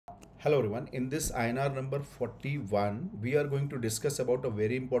Hello everyone, in this INR number 41, we are going to discuss about a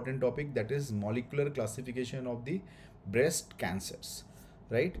very important topic, that is molecular classification of the breast cancers,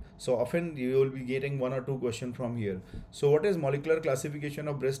 right? So often you will be getting one or two questions from here. So what is molecular classification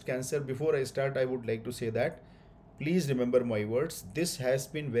of breast cancer? Before I start, I would like to say that please remember my words. This has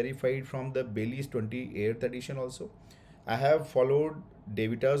been verified from the Bailey's 28th edition also. I have followed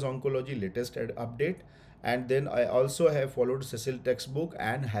Davita's Oncology latest update, and then I also have followed Cecil textbook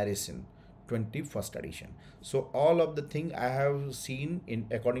and Harrison 21st edition. So all of the thing I have seen in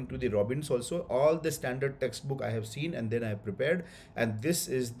according to the Robbins also, all the standard textbook I have seen and then I have prepared, and this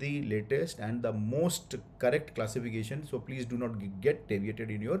is the latest and the most correct classification. So please do not get deviated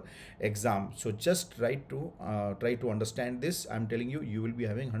in your exam. So just try to understand this. I'm telling you, you will be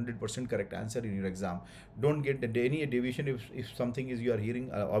having 100% correct answer in your exam. Don't get any deviation if something is you are hearing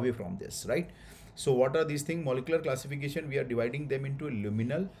away from this, right? So what are these things? Molecular classification, we are dividing them into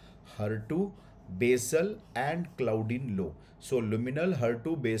luminal, HER2, basal and Claudin low. So luminal,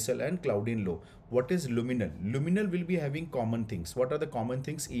 HER2, basal and Claudin low. What is luminal? Luminal will be having common things. What are the common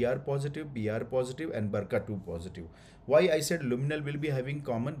things? ER positive, BR positive and BRCA2 positive. Why I said luminal will be having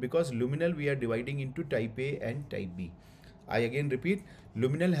common? Because luminal we are dividing into type A and type B. I again repeat,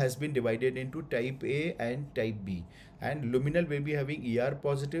 luminal has been divided into type A and type B, and luminal will be having ER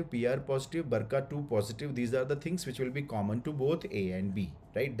positive, PR positive, BRCA2 positive. These are the things which will be common to both A and B,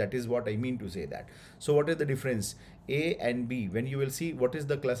 right? That is what I mean to say that. So what is the difference? A and B, when you will see what is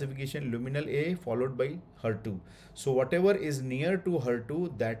the classification, luminal A followed by HER2. So whatever is near to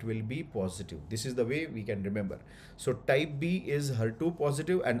HER2, that will be positive. This is the way we can remember. So type B is HER2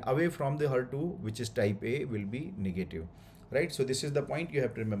 positive, and away from the HER2, which is type A, will be negative, right? So this is the point you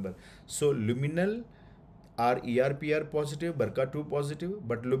have to remember. So luminal are ERPR positive, BRCA2 positive,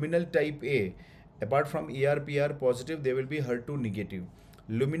 but luminal type A, apart from ERPR positive, they will be HER2 negative.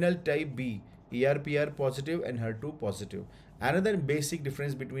 Luminal type B, ERPR positive and HER2 positive. Another basic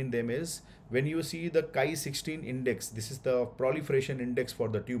difference between them is when you see the Chi-16 index, this is the proliferation index for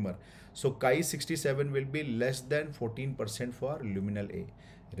the tumor. So Chi-67 will be less than 14% for luminal A.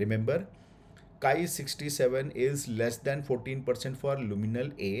 Remember, Chi-67 is less than 14% for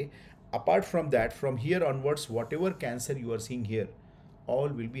luminal A. Apart from that, from here onwards, whatever cancer you are seeing here, all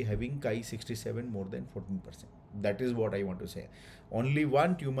will be having Chi-67 more than 14%. That is what I want to say. Only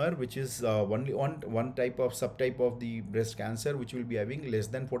one tumor, which is only one type of subtype of the breast cancer, which will be having less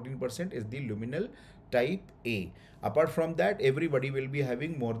than 14%, is the luminal type A. Apart from that, everybody will be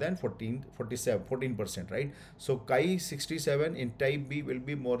having more than 14%, right? So Chi-67 in type B will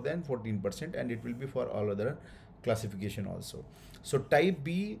be more than 14%, and it will be for all other classification also. So type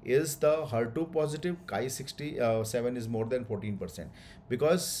B is the HER2 positive, Chi-67 is more than 14%,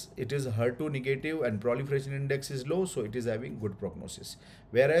 because it is HER2 negative and proliferation index is low, so it is having good prognosis.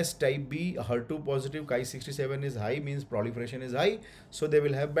 Whereas type B, HER2 positive, Chi-67 is high, means proliferation is high, so they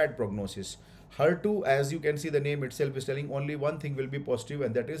will have bad prognosis. HER2, as you can see, the name itself is telling only one thing will be positive,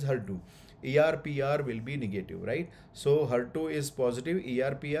 and that is HER2. ERPR will be negative, right? So HER2 is positive,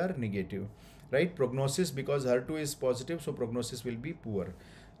 ERPR negative, right? Prognosis, because HER2 is positive, so prognosis will be poor,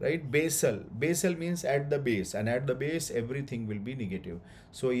 right? Basal means at the base, and at the base everything will be negative.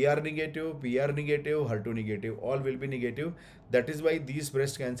 So ER negative, PR negative, HER2 negative, all will be negative. That is why these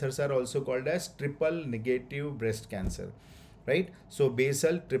breast cancers are also called as triple negative breast cancer, right? So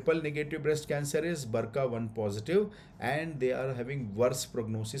basal triple negative breast cancer is BRCA1 positive, and they are having worse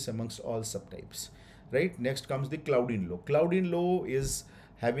prognosis amongst all subtypes, right? Next comes the Claudin low. Claudin low is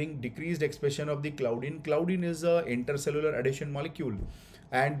having decreased expression of the Claudin. Claudin is a intercellular adhesion molecule,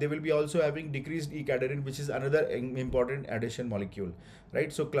 and they will be also having decreased E-cadherin, which is another important adhesion molecule,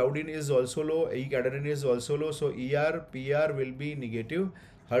 right? So Claudin is also low, E-cadherin is also low, so ER, PR will be negative,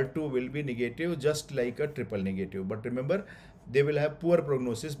 HER2 will be negative, just like a triple negative. But remember, they will have poor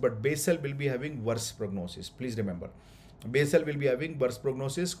prognosis, but basal will be having worse prognosis. Please remember, basal will be having worse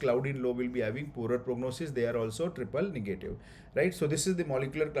prognosis, Claudin low will be having poorer prognosis. They are also triple negative, right? So this is the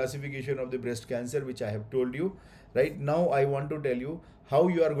molecular classification of the breast cancer, which I have told you. Right now I want to tell you how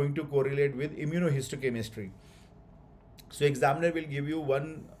you are going to correlate with immunohistochemistry. So examiner will give you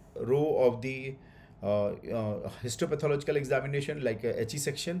one row of the histopathological examination, like a HE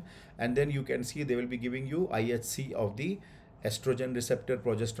section, and then you can see they will be giving you IHC of the estrogen receptor,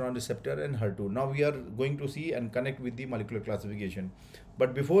 progesterone receptor and HER2. Now we are going to see and connect with the molecular classification.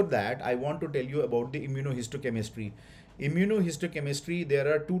 But before that, I want to tell you about the immunohistochemistry. Immunohistochemistry,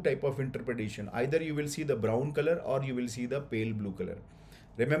 there are two type of interpretation. Either you will see the brown color or you will see the pale blue color.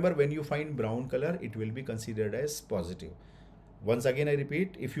 Remember, when you find brown color, it will be considered as positive. Once again I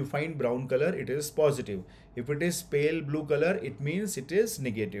repeat, if you find brown color, it is positive. If it is pale blue color, it means it is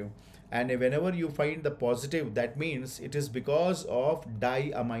negative. And whenever you find the positive, that means it is because of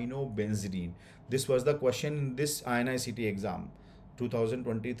diaminobenzidine. This was the question in this INICT exam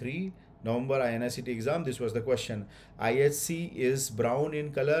 2023 November INICT exam. This was the question. IHC is brown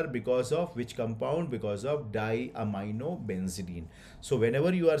in color because of which compound? Because of diaminobenzidine. So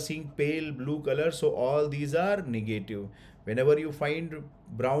whenever you are seeing pale blue color, so all these are negative. Whenever you find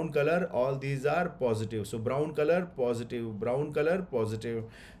brown color, all these are positive. So brown color positive, brown color positive,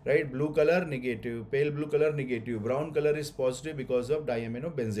 right? Blue color negative, pale blue color negative, brown color is positive because of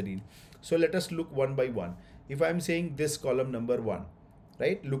diaminobenzidine. So let us look one by one. If I am saying this column number 1,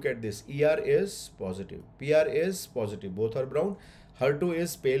 right, look at this. ER is positive, PR is positive, both are brown. HER2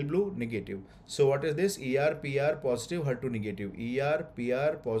 is pale blue, negative. So what is this? ER, PR positive, HER2 negative. ER,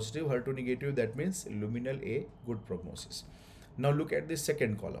 PR positive, HER2 negative. That means luminal A, good prognosis. Now look at this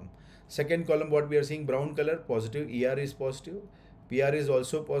second column. Second column, what we are seeing, brown color, positive, ER is positive, PR is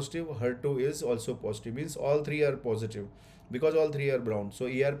also positive, HER2 is also positive. Means all three are positive because all three are brown. So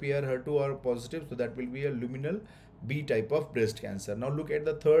ER, PR, HER2 are positive. So that will be a luminal B type of breast cancer. Now look at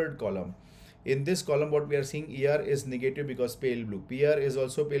the third column. In this column, what we are seeing, ER is negative because pale blue. PR is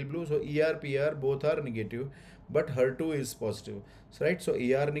also pale blue. So ER, PR both are negative, but HER2 is positive. So, right. So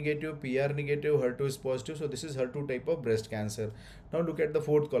ER negative, PR negative, HER2 is positive. So this is HER2 type of breast cancer. Now look at the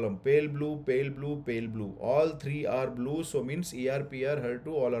fourth column. Pale blue, pale blue, pale blue. All three are blue. So means ER, PR, HER2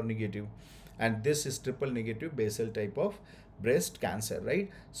 all are negative. And this is triple negative basal type of breast cancer, right?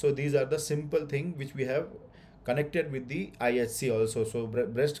 So these are the simple thing which we have connected with the IHC also. So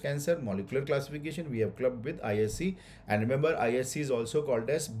breast cancer molecular classification we have clubbed with IHC, and remember IHC is also called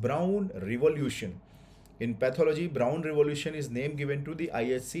as brown revolution. In pathology, brown revolution is name given to the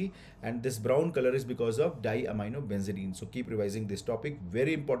IHC, and this brown color is because of diaminobenzidine. So keep revising this topic,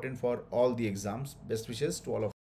 very important for all the exams. Best wishes to all of you.